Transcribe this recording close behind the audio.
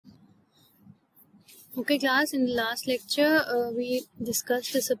Okay class, in the last lecture we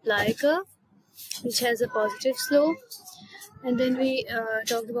discussed the supply curve, which has a positive slope, and then we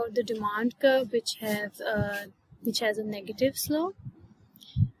talked about the demand curve, which has a negative slope.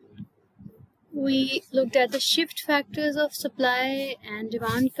 We looked at the shift factors of supply and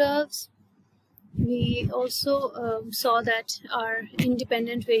demand curves. We also saw that our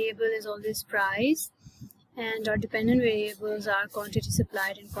independent variable is always price, and our dependent variables are quantity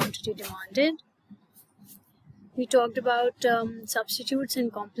supplied and quantity demanded. We talked about substitutes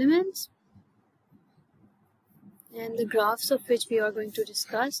and complements, and the graphs of which we are going to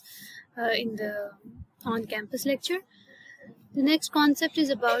discuss in the on-campus lecture. The next concept is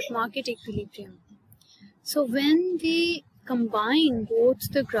about market equilibrium. So when we combine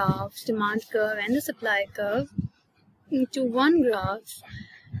both the graphs, demand curve and the supply curve, into one graph,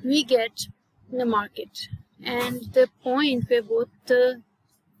 we get the market, and the point where both the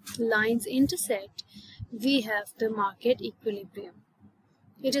lines intersect, we have the market equilibrium.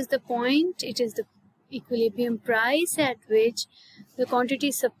 It is the point, it is the equilibrium price at which the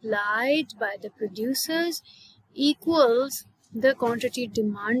quantity supplied by the producers equals the quantity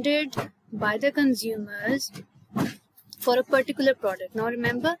demanded by the consumers for a particular product. Now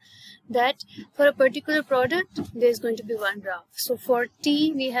remember that for a particular product there is going to be one graph. So for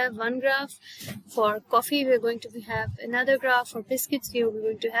tea we have one graph, for coffee we are going to have another graph, for biscuits we are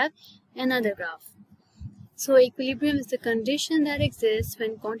going to have another graph. So equilibrium is the condition that exists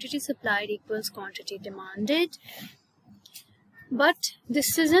when quantity supplied equals quantity demanded. But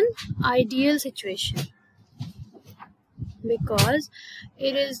this is an ideal situation, because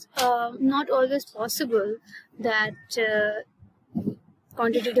it is not always possible that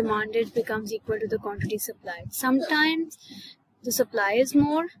quantity demanded becomes equal to the quantity supplied. Sometimes the supply is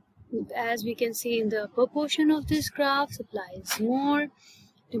more, as we can see in the upper portion of this graph, supply is more,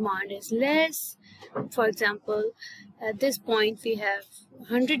 demand is less. For example, at this point we have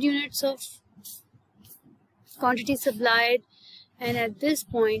 100 units of quantity supplied, and at this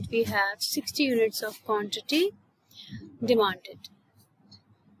point we have 60 units of quantity demanded.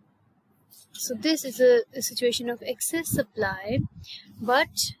 So this is a situation of excess supply,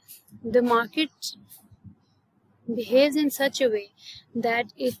 but the market behaves in such a way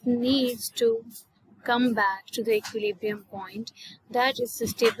that it needs to come back to the equilibrium point. That is the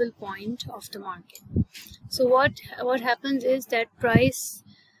stable point of the market. So what happens is that price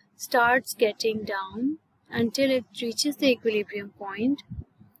starts getting down until it reaches the equilibrium point,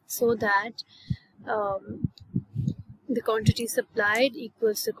 so that the quantity supplied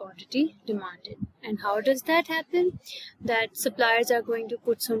equals the quantity demanded. And how does that happen? That suppliers are going to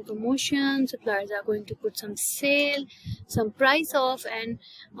put some promotion, suppliers are going to put some sale, some price off, and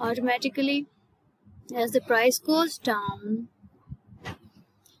automatically as the price goes down,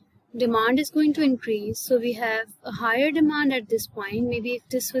 demand is going to increase. So we have a higher demand at this point. Maybe if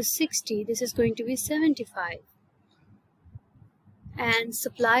this was 60, this is going to be 75. And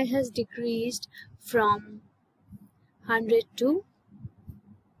supply has decreased from 100 to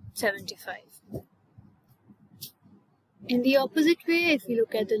 75. In the opposite way, if we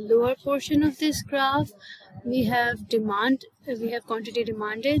look at the lower portion of this graph, we have demand, we have quantity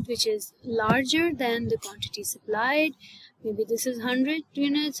demanded, which is larger than the quantity supplied. Maybe this is 100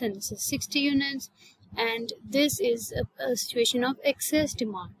 units and this is 60 units, and this is a situation of excess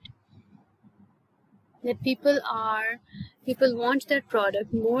demand. That people want that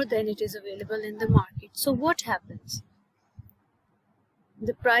product more than it is available in the market. So what happens?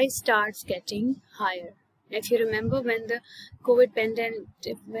 The price starts getting higher. If you remember, when the COVID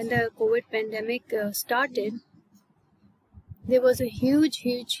pandemic started, there was a huge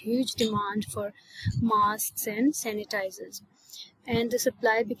demand for masks and sanitizers, and the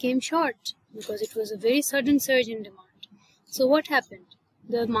supply became short because it was a very sudden surge in demand. So what happened?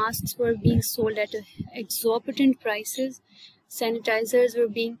 The masks were being sold at exorbitant prices. Sanitizers were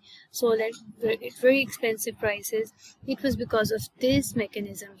being sold at very expensive prices. It was because of this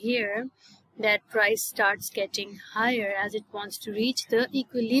mechanism here that price starts getting higher as it wants to reach the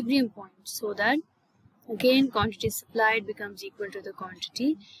equilibrium point, so that again quantity supplied becomes equal to the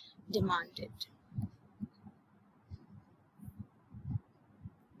quantity demanded.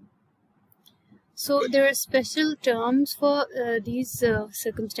 So there are special terms for these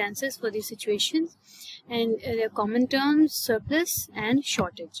circumstances, for these situations, and there are common terms: surplus and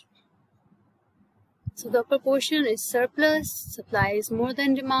shortage. So the upper portion is surplus, supply is more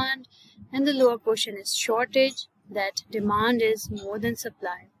than demand, and the lower portion is shortage, that demand is more than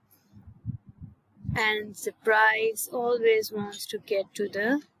supply. And the price always wants to get to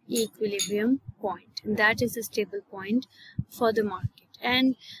the equilibrium point, and that is the stable point for the market.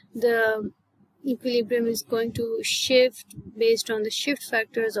 And the equilibrium is going to shift based on the shift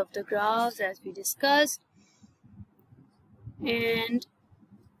factors of the graphs as we discussed. And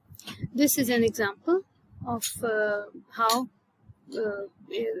this is an example of how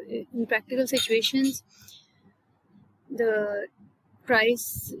in practical situations the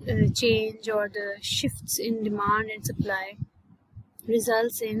price change or the shifts in demand and supply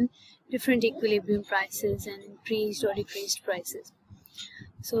results in different equilibrium prices and increased or decreased prices.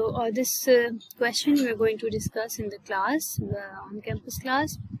 So this question we are going to discuss in the class, the on-campus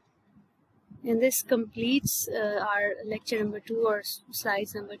class, and this completes our lecture number 2 or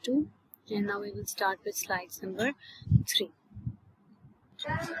slides number 2, and now we will start with slides number 3.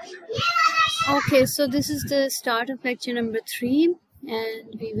 Okay, so this is the start of lecture number 3,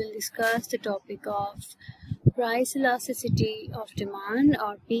 and we will discuss the topic of price elasticity of demand,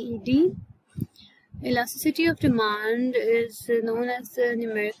 or PED. Elasticity of demand is known as the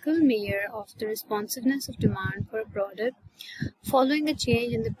numerical measure of the responsiveness of demand for a product following a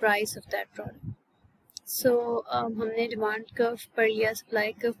change in the price of that product. So हमने demand curve पढ़ लिया,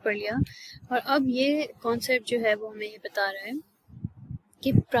 supply curve पढ़ लिया, और अब ये concept जो है वो हमें ये बता रहा है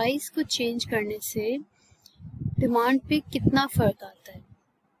कि प्राइस को चेंज करने से डिमांड पे कितना फ़र्क आता है.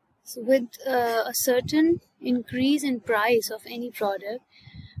 So with a certain increase in price of any product,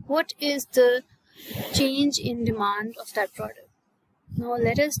 what is the change in demand of that product? Now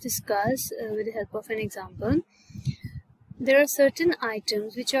let us discuss with the help of an example. There are certain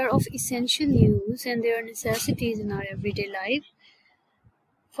items which are of essential use and they are necessities in our everyday life.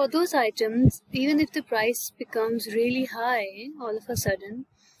 For those items, even if the price becomes really high all of a sudden,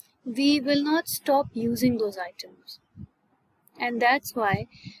 we will not stop using those items. And that's why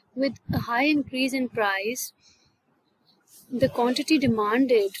with a high increase in price, the quantity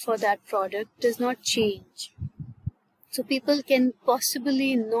demanded for that product does not change. So people can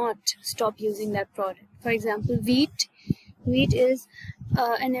possibly not stop using that product. For example, wheat. Wheat is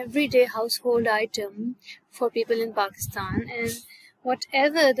an everyday household item for people in Pakistan, and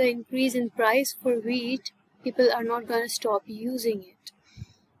whatever the increase in price for wheat, people are not going to stop using it.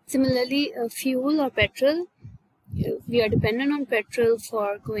 Similarly, fuel or petrol, we are dependent on petrol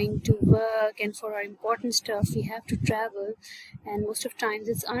for going to work and for our important stuff. We have to travel, and most of times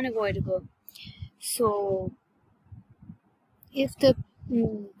it's unavoidable. So if the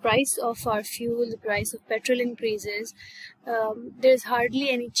price of our fuel, the price of petrol increases, there's hardly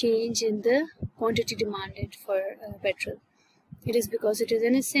any change in the quantity demanded for petrol. It is because it is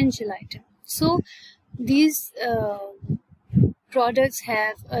an essential item. So these products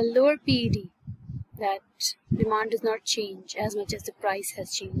have a lower PED, that demand does not change as much as the price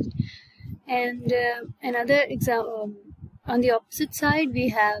has changed. And another example, on the opposite side, we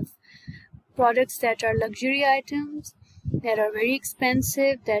have products that are luxury items, that are very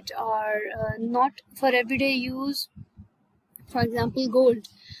expensive, that are not for everyday use. For example, gold.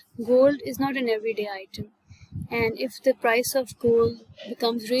 Gold is not an everyday item, and if the price of gold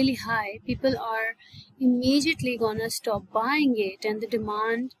becomes really high, people are immediately gonna stop buying it, and the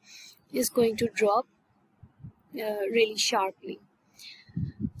demand is going to drop really sharply.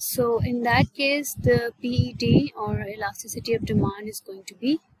 So in that case, the PED, or elasticity of demand, is going to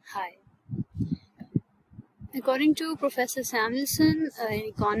be high. According to Professor Samuelson, an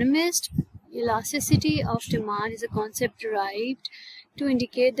economist, elasticity of demand is a concept derived to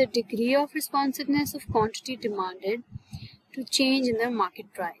indicate the degree of responsiveness of quantity demanded to change in the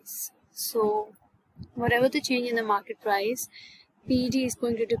market price. So whatever the change in the market price, PED is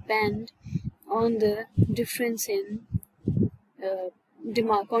going to depend on the difference in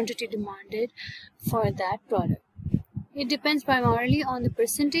quantity demanded for that product. It depends primarily on the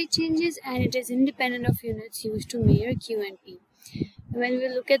percentage changes, and it is independent of units used to measure GNP. When we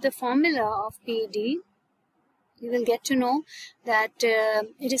look at the formula of PED, you will get to know that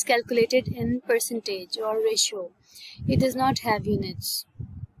it is calculated in percentage or ratio. It does not have units,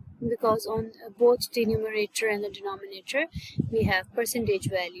 because on both the numerator and the denominator we have percentage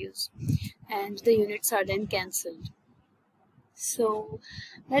values, and the units are then cancelled. So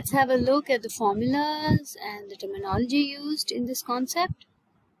let's have a look at the formulas and the terminology used in this concept.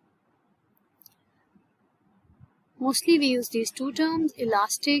 Mostly we use these two terms,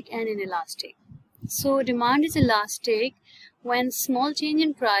 elastic and inelastic. So demand is elastic when small change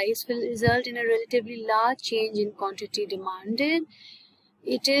in price will result in a relatively large change in quantity demanded.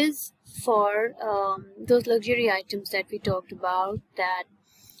 It is for those luxury items that we talked about, that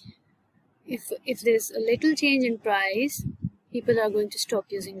if there's a little change in price, people are going to stop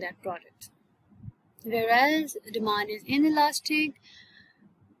using that product. Whereas demand is inelastic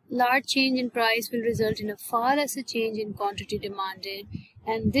large change in price will result in a far lesser change in quantity demanded,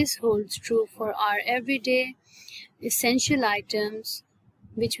 and this holds true for our everyday essential items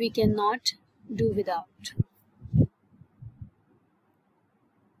which we cannot do without.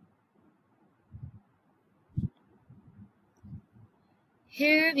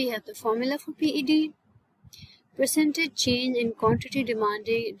 Here we have the formula for PED. Percentage change in quantity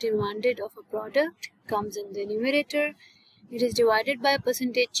demanded of a product comes in the numerator. It is divided by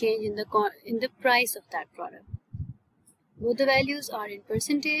percentage change in the price of that product. Both the values are in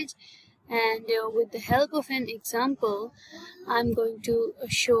percentage, and with the help of an example, I'm going to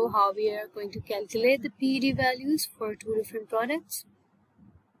show how we are going to calculate the PED values for two different products.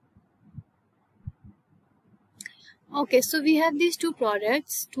 Okay, so we have these two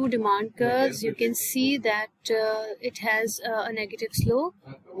products, two demand curves. You can see that it has a negative slope.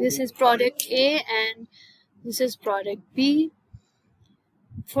 This is product A and this is product B.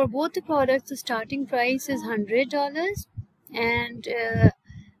 For both the products, the starting price is $100, and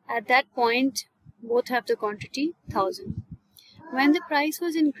at that point, both have the quantity 1000. When the price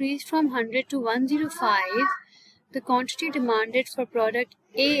was increased from 100 to 105, the quantity demanded for product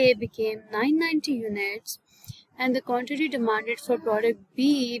A became 990 units, and the quantity demanded for product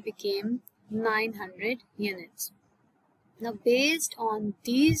B became 900 units. Now, based on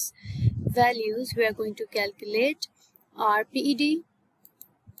these values, we are going to calculate our PED.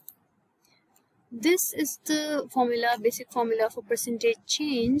 This is the formula, basic formula for percentage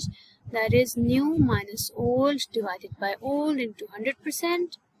change, that is new minus old divided by old into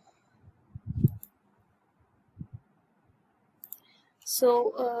 100%.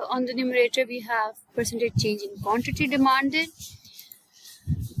 So on the numerator we have percentage change in quantity demanded.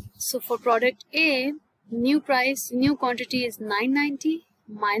 So for product A, new quantity is 990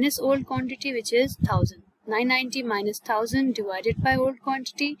 minus old quantity, which is 1000. 990 minus 1000 divided by old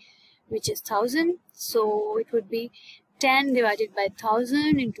quantity, which is 1000. So it would be 10 divided by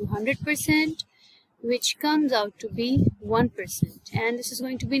 1000 into 100%, which comes out to be 1%. And this is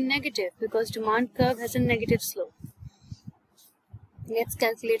going to be negative because demand curve has a negative slope. Let's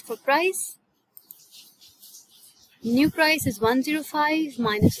calculate for price. New price is 105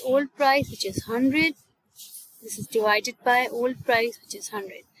 minus old price, which is 100. This is divided by old price, which is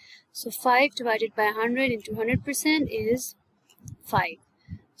 100. So 5 divided by 100 into 100% is 5.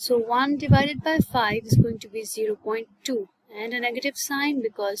 So 1 divided by 5 is going to be 0.2 and a negative sign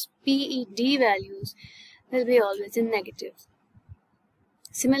because PED values will be always in negative.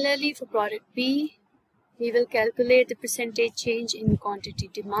 Similarly, for product B, we will calculate the percentage change in quantity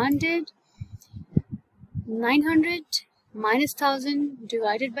demanded. 900 minus 1000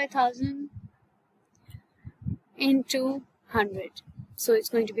 divided by 1000 into 100. So it's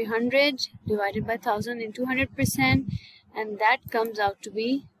going to be 100 divided by 1000 into 100%, and that comes out to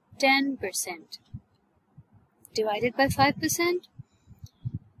be 10%. Divided by 5%,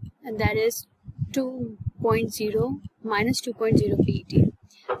 and that is 2.0 minus 2.0 PED.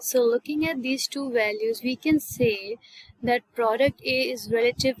 So looking at these two values, we can say that product A is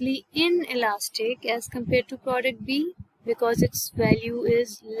relatively inelastic as compared to product B because its value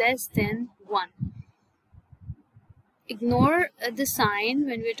is less than 1. Ignore the sign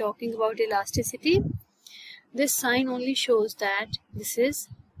when we're talking about elasticity. This sign only shows that this is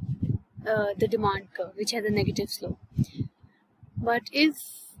the demand curve, which has a negative slope. But if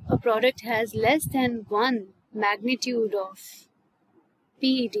a product has less than 1 magnitude of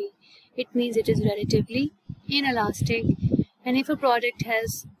PED, it means it is relatively inelastic. And if a product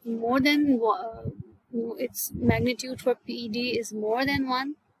has more than its magnitude for PED is more than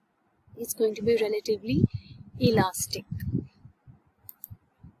 1, it's going to be relatively elastic.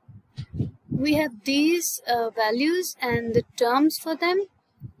 We have these values and the terms for them.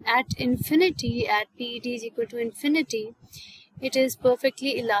 At infinity, at PED is equal to infinity, it is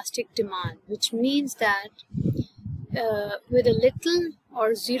perfectly elastic demand, which means that with a little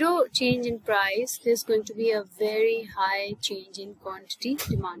or zero change in price, there's going to be a very high change in quantity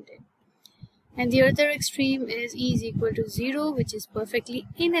demanded. And the other extreme is E is equal to 0, which is perfectly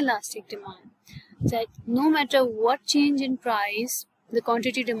inelastic demand. That no matter what change in price, the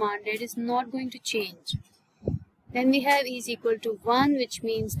quantity demanded is not going to change. Then we have E is equal to 1, which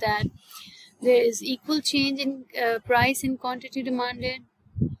means that there is equal change in price and quantity demanded.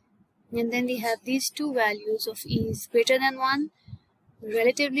 And then we have these two values of E is greater than 1,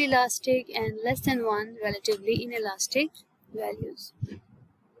 relatively elastic, and less than 1, relatively inelastic values.